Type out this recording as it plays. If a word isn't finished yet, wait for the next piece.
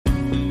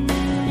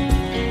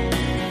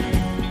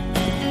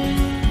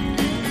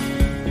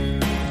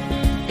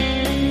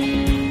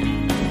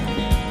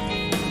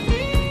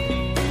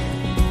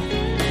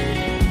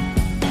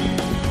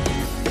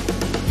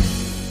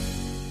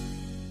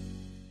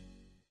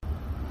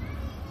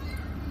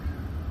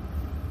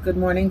Good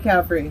morning,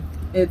 Calvary.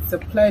 It's a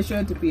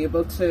pleasure to be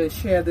able to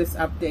share this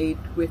update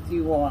with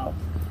you all.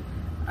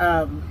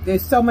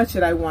 There's so much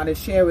that I want to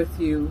share with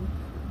you,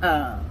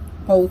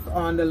 both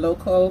on the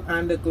local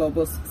and the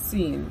global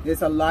scene.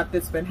 There's a lot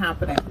that's been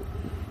happening.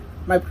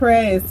 My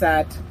prayer is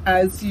that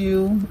as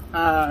you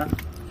are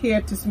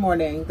here this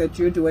morning, that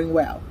you're doing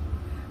well.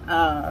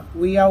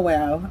 We are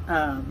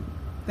well.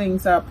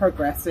 Things are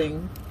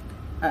progressing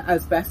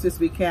as best as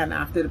we can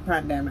after the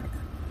pandemic.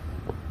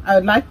 I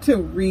would like to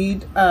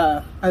read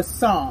a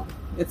song.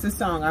 It's a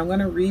song. I'm going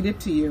to read it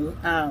to you,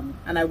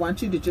 and I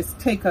want you to just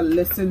take a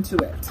listen to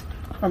it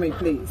for me,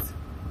 please.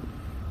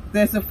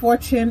 There's a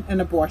fortune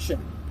in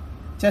abortion.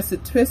 Just a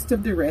twist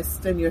of the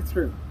wrist and you're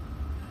through.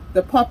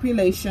 The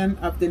population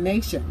of the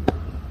nation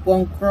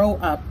won't grow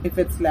up if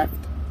it's left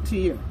to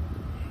you.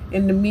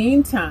 In the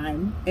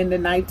meantime, in the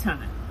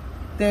nighttime,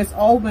 there's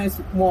always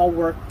more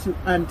work to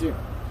undo.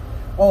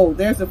 Oh,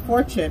 there's a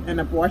fortune in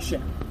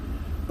abortion,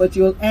 but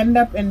you'll end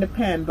up in the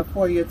pen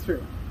before you're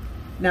through.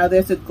 Now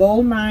there's a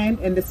gold mine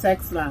in the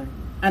sex line,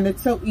 and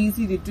it's so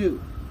easy to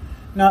do.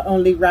 Not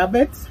only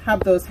rabbits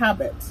have those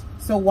habits,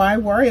 so why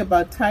worry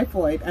about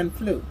typhoid and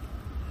flu?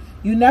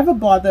 You never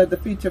bother the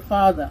future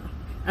father,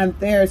 and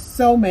there's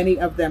so many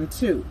of them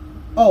too.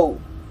 Oh,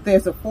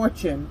 there's a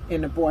fortune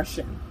in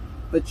abortion,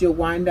 but you'll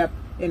wind up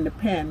in the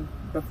pen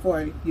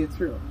before you're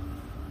through.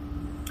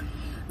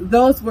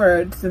 Those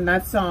words in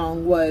that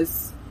song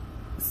was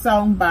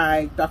sung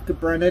by Dr.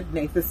 Bernard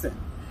Nathanson.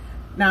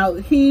 Now,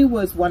 he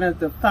was one of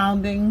the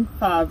founding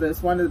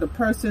fathers, one of the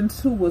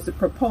persons who was a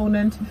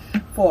proponent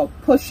for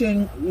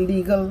pushing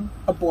legal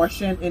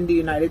abortion in the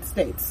United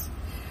States.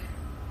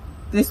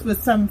 This was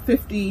some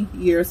 50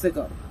 years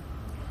ago.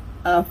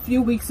 A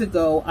few weeks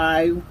ago,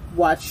 I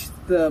watched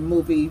the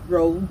movie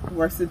Roe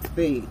vs.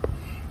 Wade,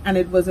 and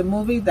it was a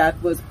movie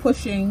that was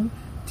pushing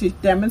to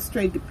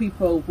demonstrate to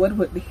people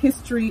what the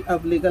history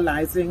of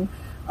legalizing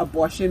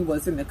abortion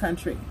was in the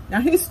country. Now,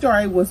 his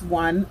story was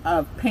one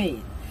of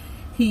pain.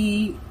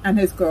 He and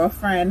his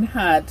girlfriend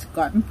had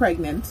gotten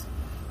pregnant,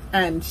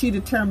 and she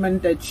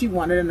determined that she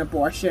wanted an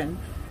abortion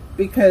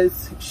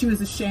because she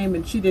was ashamed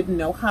and she didn't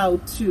know how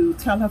to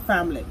tell her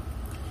family.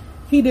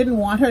 He didn't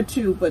want her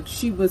to, but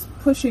she was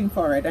pushing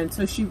for it, and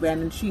so she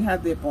went and she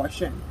had the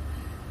abortion.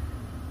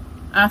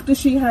 After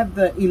she had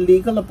the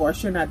illegal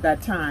abortion at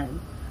that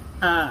time,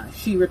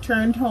 she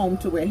returned home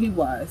to where he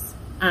was,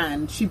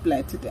 and she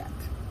bled to death.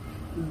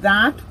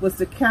 That was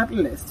the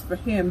catalyst for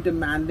him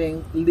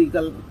demanding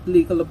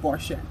legal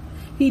abortion.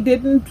 He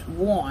didn't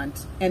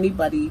want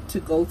anybody to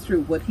go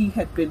through what he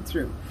had been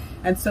through,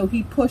 and so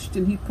he pushed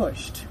and he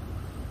pushed.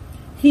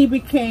 He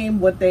became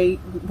what they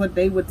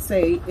would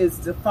say is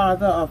the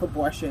father of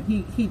abortion.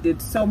 He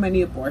did so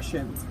many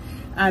abortions,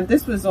 and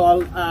this was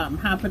all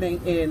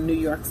happening in New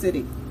York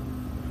City.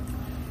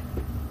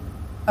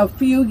 A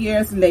few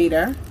years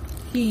later,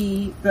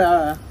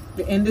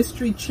 the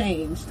industry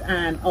changed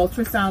and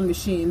ultrasound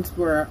machines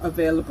were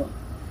available.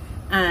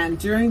 And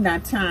during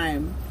that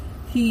time,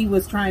 he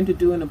was trying to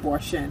do an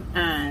abortion,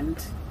 and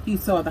he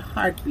saw the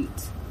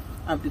heartbeat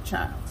of the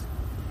child.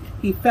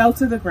 He fell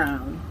to the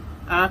ground,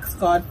 asked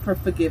God for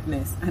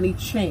forgiveness, and he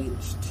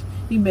changed.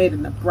 He made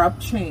an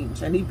abrupt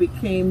change, and he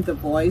became the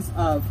voice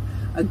of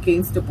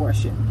against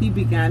abortion. He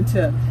began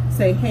to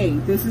say, hey,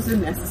 this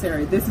isn't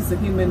necessary. This is a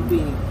human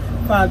being.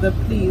 Father,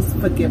 please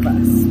forgive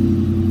us.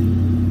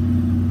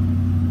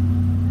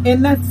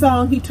 In that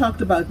song, he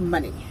talked about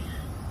money.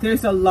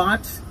 There's a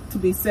lot to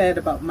be said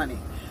about money.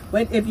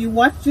 If you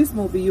watch this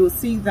movie, you will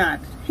see that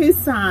his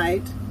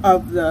side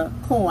of the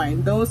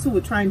coin, those who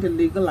were trying to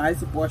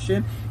legalize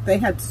abortion, they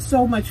had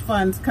so much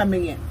funds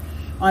coming in.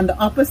 On the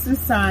opposite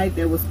side,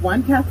 there was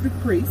one Catholic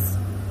priest,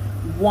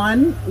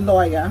 one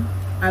lawyer,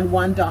 and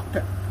one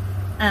doctor.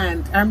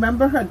 And I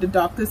remember the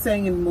doctor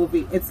saying in the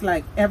movie, it's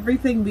like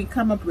everything we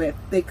come up with,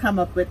 they come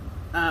up with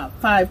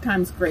 5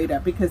 times greater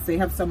because they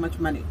have so much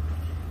money.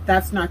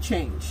 That's not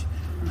change.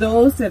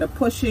 Those that are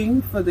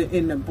pushing for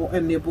in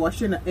the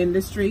abortion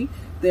industry,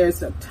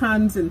 there's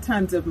tons and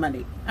tons of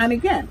money. And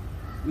again,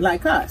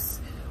 like us,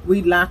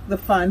 we lack the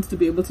funds to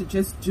be able to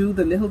just do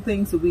the little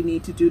things that we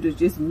need to do to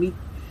just meet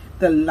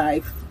the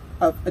life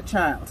of a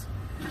child.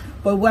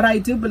 But what I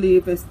do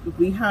believe is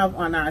we have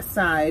on our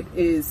side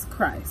is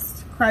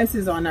Christ. Christ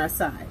is on our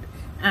side.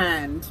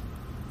 And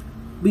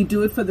we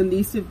do it for the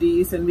least of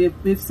these, and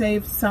we've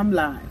saved some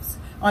lives.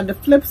 On the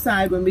flip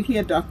side, when we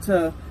hear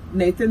Dr.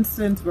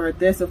 Nathanson's word,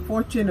 there's a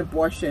fortune in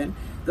abortion.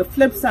 The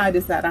flip side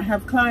is that I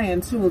have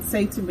clients who will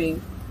say to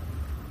me,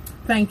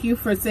 thank you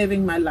for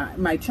saving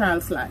my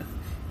child's life.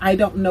 I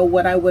don't know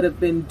what I would have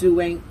been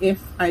doing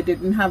if I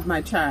didn't have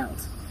my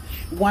child.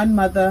 One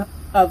mother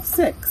of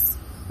 6,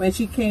 when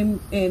she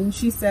came in,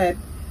 she said,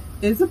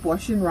 is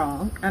abortion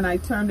wrong? And I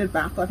turned it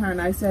back on her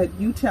and I said,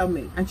 you tell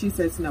me. And she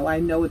says, no, I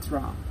know it's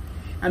wrong.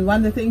 And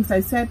one of the things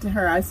I said to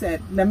her, I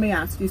said, let me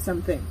ask you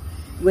something.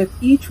 With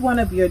each one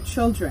of your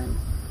children,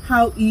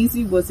 how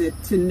easy was it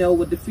to know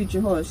what the future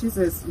holds? She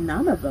says,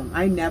 none of them.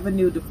 I never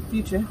knew the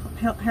future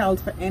held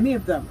for any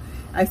of them.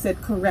 I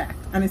said, correct.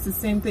 And it's the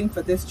same thing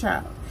for this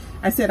child.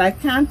 I said, I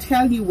can't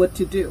tell you what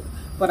to do,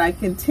 but I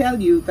can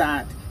tell you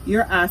that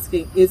you're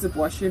asking, is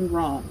abortion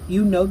wrong?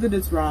 You know that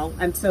it's wrong.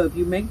 And so if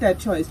you make that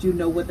choice, you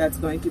know what that's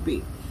going to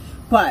be.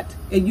 But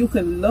you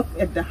can look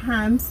at the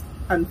hands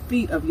and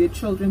feet of your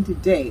children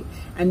today,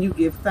 and you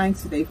give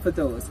thanks today for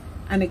those.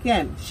 And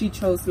again, she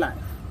chose life.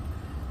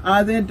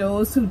 Are there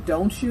those who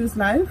don't choose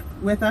life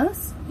with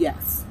us?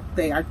 Yes,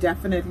 they are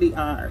definitely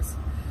ours.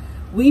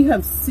 We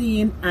have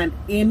seen an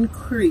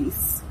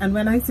increase. And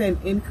when I say an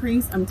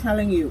increase, I'm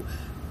telling you,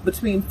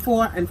 between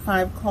 4 and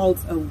 5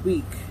 calls a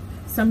week,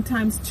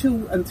 sometimes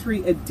 2 and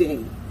 3 a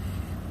day,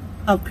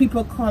 of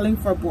people calling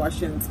for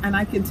abortions. And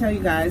I can tell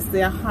you guys,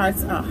 their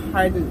hearts are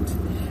hardened.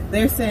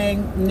 They're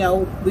saying,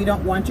 no, we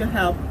don't want your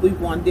help. We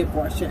want the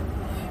abortion.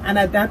 And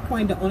at that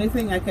point, the only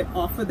thing I can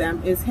offer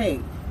them is,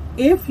 hey,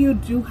 if you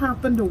do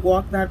happen to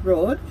walk that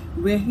road,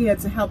 we're here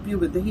to help you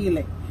with the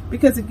healing.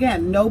 Because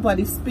again,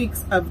 nobody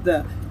speaks of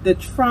the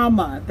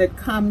trauma that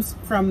comes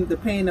from the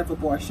pain of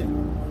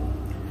abortion.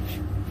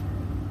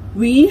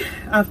 We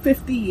are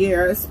 50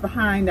 years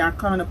behind our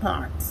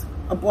counterparts.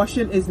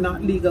 Abortion is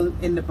not legal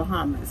in the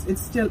Bahamas.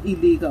 It's still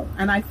illegal.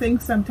 And I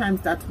think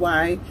sometimes that's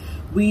why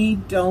we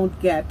don't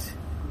get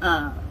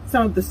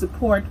some of the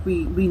support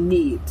we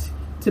need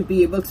to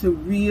be able to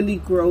really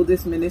grow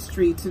this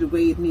ministry to the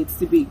way it needs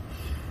to be.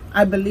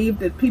 I believe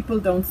that people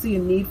don't see a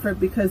need for it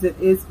because it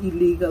is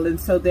illegal,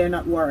 and so they're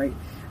not worried.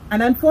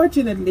 And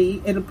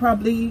unfortunately, it'll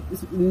probably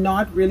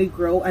not really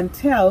grow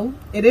until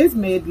it is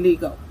made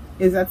legal.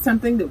 Is that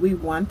something that we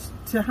want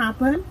to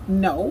happen?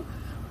 No,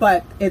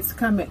 but it's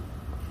coming.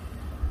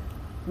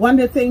 One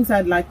of the things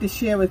I'd like to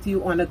share with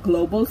you on a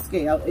global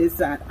scale is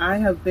that I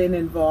have been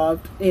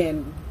involved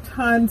in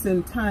tons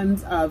and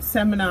tons of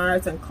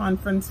seminars and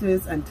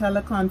conferences and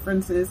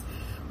teleconferences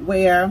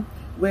where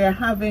we're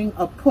having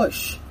a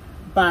push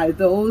by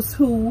those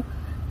who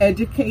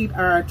educate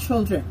our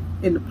children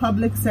in the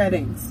public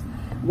settings,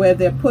 where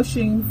they're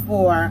pushing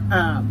for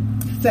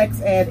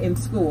sex ed in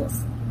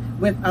schools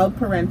without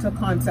parental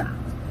contact.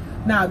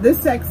 Now, this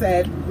sex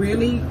ed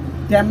really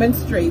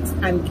demonstrates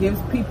and gives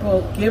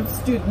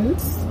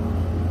students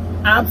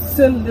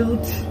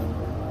absolute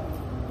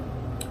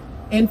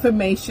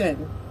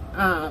information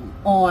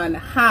on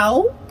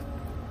how,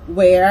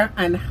 where,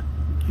 and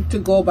to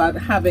go about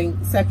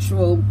having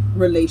sexual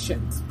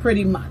relations,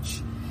 pretty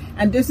much.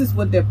 And this is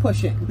what they're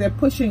pushing. They're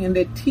pushing and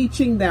they're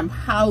teaching them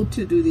how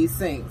to do these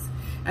things.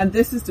 And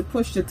this is the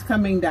push that's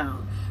coming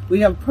down.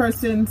 We have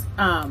persons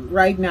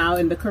right now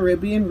in the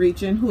Caribbean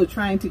region who are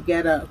trying to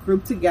get a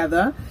group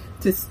together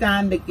to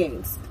stand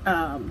against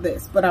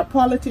this. But our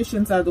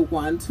politicians are the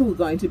ones who are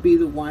going to be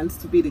the ones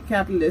to be the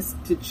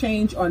catalysts to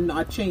change or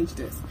not change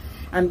this.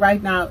 And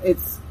right now,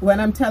 when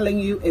I'm telling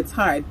you, it's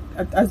hard.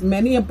 As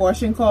many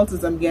abortion calls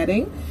as I'm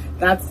getting,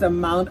 that's the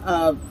amount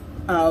of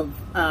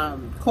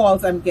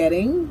calls I'm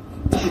getting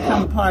to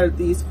become part of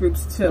these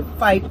groups to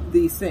fight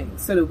these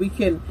things so that we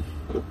can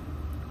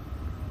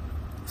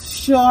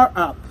shore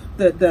up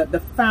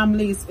the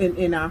families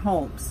in our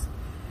homes.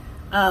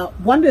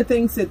 One of the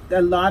things that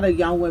a lot of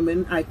young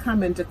women I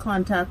come into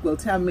contact will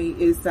tell me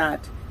is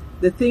that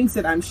the things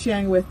that I'm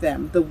sharing with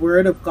them, the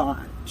Word of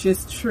God,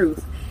 just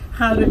truth,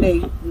 how do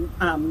they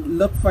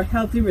look for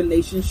healthy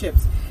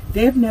relationships?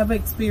 They've never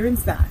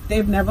experienced that.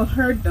 They've never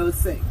heard those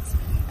things.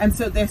 And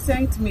so they're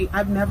saying to me,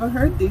 I've never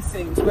heard these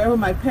things. Where were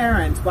my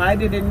parents? Why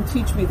they didn't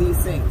teach me these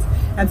things?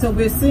 And so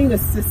we're seeing a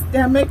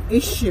systemic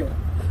issue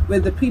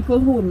with the people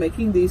who are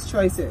making these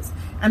choices.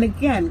 And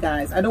again,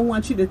 guys, I don't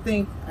want you to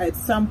think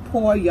it's some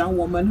poor young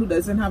woman who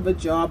doesn't have a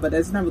job or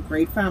doesn't have a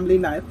great family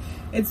life.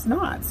 It's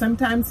not.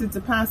 Sometimes it's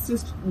a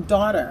pastor's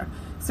daughter.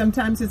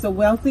 Sometimes it's a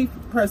wealthy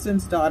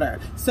person's daughter.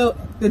 So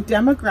the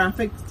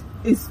demographic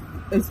is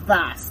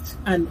vast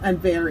and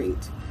varied.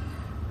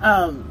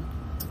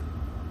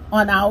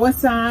 On our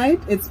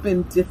side, it's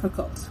been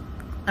difficult.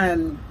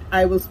 And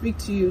I will speak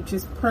to you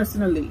just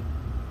personally.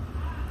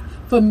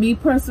 For me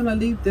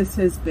personally, this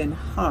has been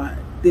hard.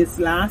 This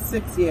last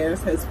 6 years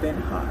has been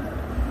hard.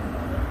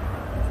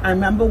 I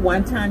remember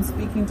one time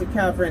speaking to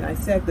Calvary, I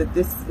said that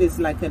this is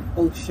like an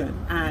ocean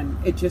and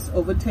it just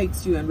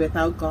overtakes you, and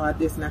without God,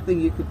 there's nothing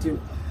you could do.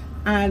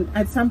 And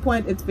at some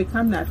point, it's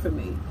become that for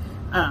me.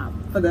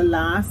 For the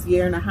last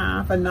year and a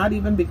half, and not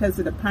even because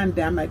of the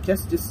pandemic,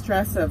 just the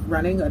stress of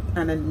running a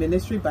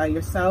ministry by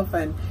yourself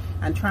and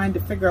trying to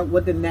figure out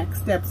what the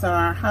next steps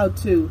are, how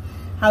to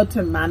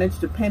manage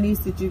the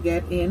pennies that you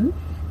get in.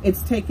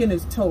 It's taken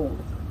its toll.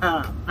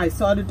 I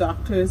saw the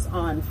doctors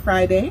on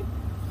Friday,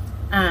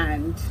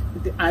 and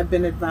I've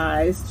been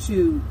advised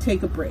to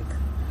take a break.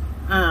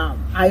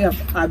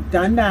 I've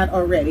done that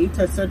already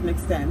to a certain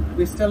extent.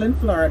 We're still in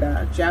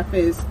Florida. Jeff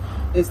is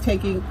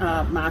taking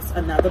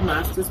another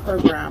master's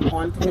program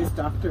onto his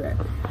doctorate.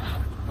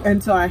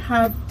 And so I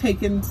have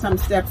taken some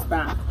steps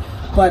back,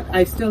 but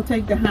I still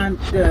take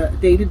the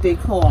day-to-day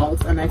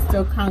calls, and I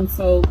still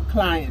counsel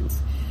clients.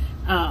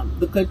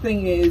 The good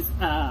thing is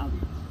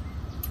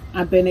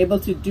I've been able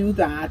to do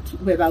that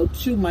without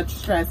too much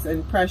stress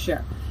and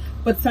pressure.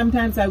 But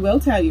sometimes I will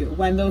tell you,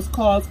 when those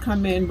calls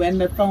come in, when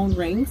the phone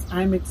rings,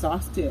 I'm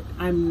exhausted.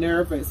 I'm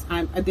nervous.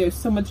 There's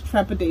so much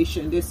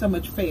trepidation. There's so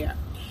much fear.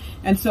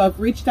 And so I've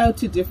reached out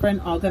to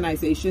different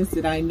organizations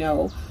that I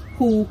know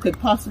who could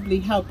possibly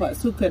help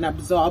us, who can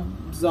absorb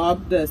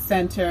the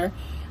center,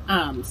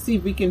 see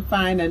if we can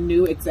find a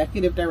new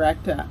executive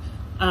director.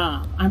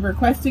 I'm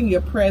requesting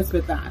your prayers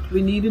with that.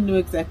 We need a new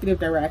executive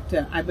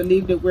director. I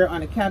believe that we're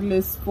on a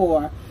catalyst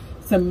for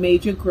some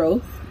major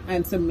growth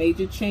and some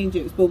major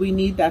changes, but we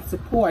need that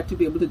support to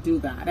be able to do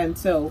that. And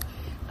so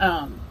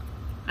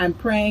I'm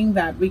praying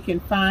that we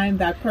can find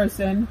that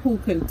person who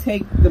can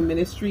take the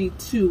ministry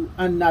to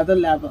another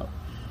level.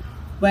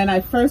 When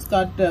I first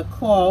got the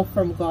call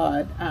from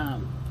God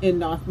in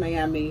North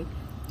Miami,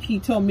 He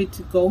told me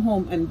to go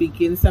home and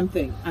begin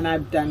something, and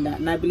I've done that,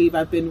 and I believe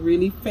I've been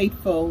really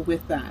faithful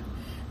with that.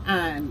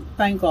 And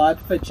thank God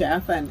for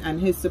Jeff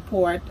and his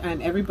support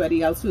and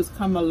everybody else who's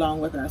come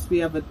along with us. We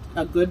have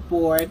a good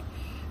board.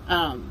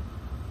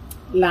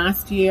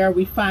 Last year,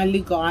 we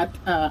finally got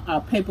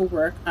our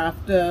paperwork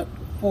after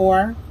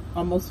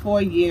almost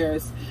 4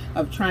 years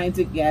of trying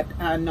to get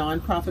our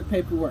nonprofit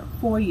paperwork.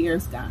 4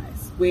 years,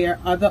 guys, where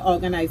other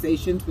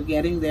organizations were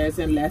getting theirs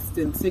in less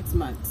than 6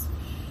 months.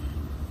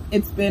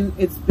 It's been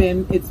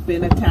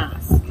a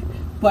task.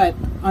 But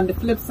on the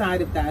flip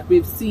side of that,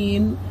 we've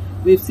seen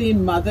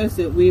mothers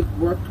that we've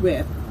worked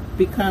with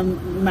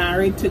become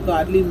married to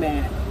godly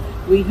men.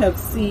 We have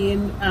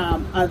seen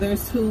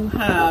others who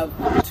have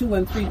 2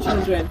 and 3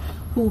 children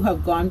who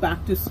have gone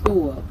back to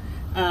school.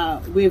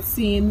 We've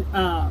seen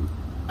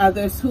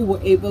others who were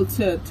able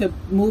to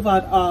move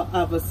out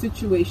of a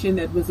situation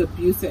that was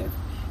abusive.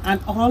 And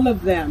all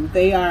of them,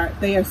 they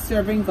are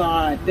serving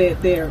God.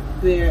 They're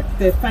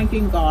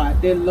thanking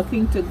God. They're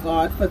looking to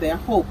God for their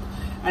hope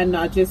and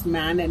not just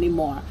man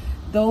anymore.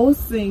 Those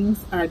things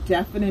are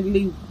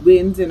definitely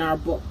wins in our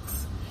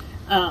books.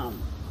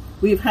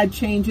 We've had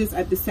changes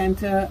at the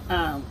center.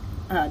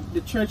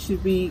 The church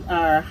that we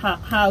are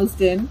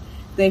housed in,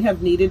 they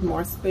have needed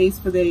more space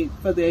for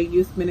their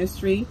youth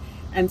ministry,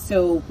 and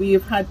so we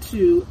have had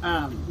to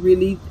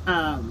really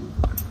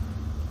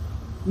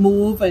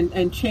move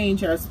and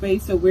change our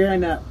space. So we're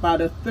in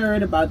about a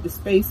third about the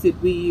space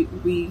that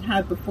we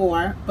had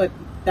before, but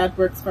that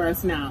works for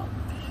us now.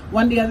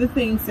 One of the other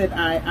things that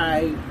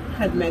I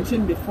had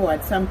mentioned before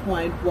at some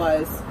point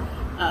was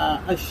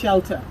a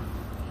shelter.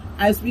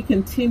 As we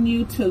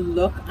continue to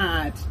look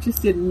at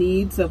just the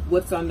needs of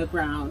what's on the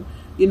ground,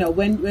 you know,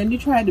 when you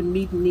try to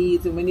meet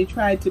needs and when you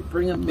try to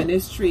bring a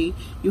ministry,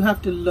 you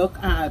have to look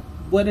at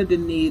what are the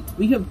needs.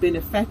 We have been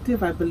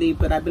effective, I believe,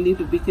 but I believe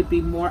that we could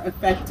be more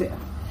effective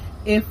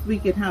if we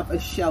could have a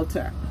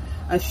shelter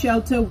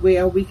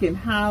where we can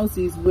house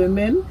these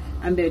women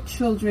and their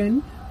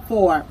children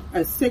for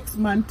a 6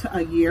 month to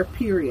a year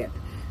period.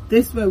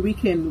 This way we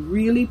can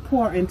really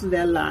pour into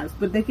their lives,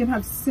 but they can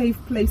have safe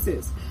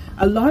places.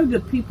 A lot of the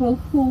people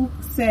who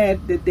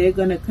said that they're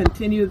going to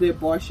continue the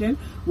abortion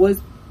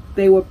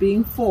they were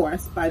being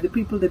forced by the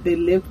people that they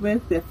lived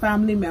with, their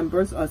family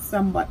members, or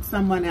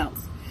someone else.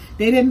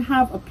 They didn't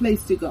have a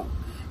place to go.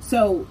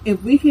 So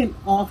if we can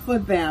offer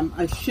them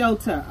a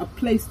shelter, a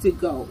place to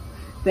go,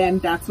 then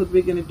that's what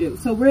we're going to do.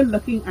 So we're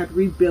looking at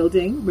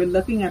rebuilding. We're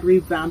looking at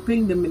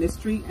revamping the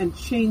ministry and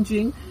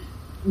changing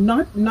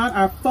not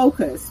our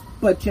focus,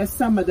 but just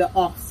some of the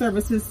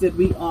services that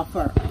we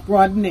offer,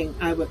 broadening,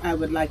 I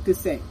would like to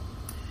say.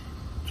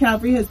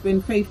 Calvary has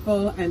been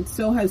faithful, and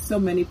so has so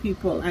many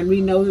people. And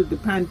we know that the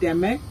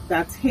pandemic,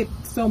 that's hit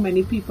so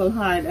many people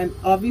hard, and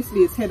obviously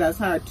it's hit us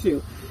hard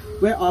too.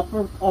 We're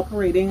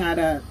operating at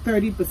a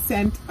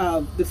 30%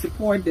 of the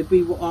support that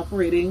we were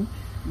operating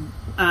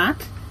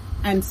at.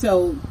 And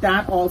so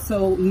that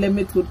also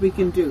limits what we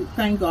can do.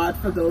 Thank God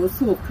for those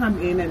who have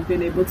come in and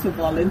been able to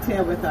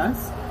volunteer with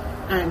us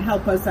and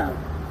help us out.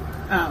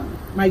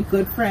 My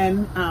good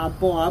friend,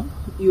 Bob,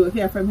 you will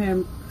hear from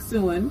him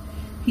soon.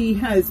 He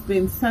has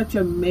been such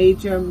a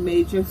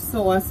major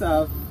source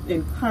of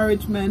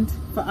encouragement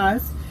for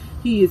us.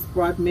 He has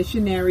brought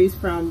missionaries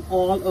from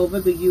all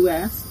over the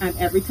U.S. and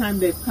every time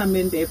they've come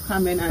in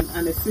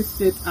and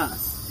assisted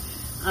us.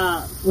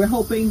 We're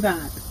hoping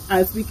that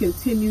as we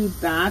continue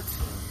that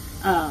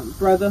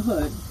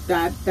brotherhood,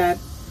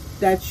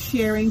 that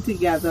sharing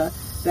together,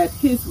 that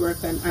his work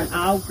and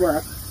our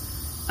work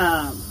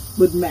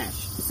would mesh.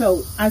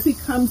 So as he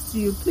comes to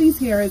you, please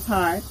hear his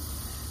heart.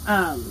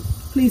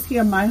 Please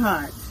hear my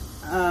heart.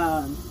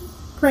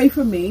 Pray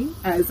for me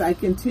as I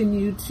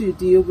continue to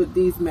deal with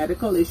these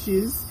medical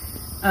issues.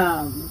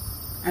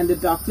 And the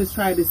doctors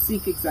try to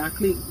seek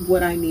exactly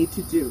what I need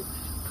to do.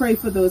 Pray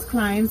for those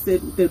clients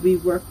that we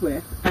work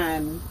with.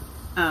 And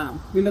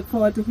we look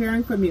forward to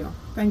hearing from you.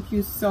 Thank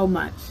you so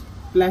much.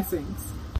 Blessings.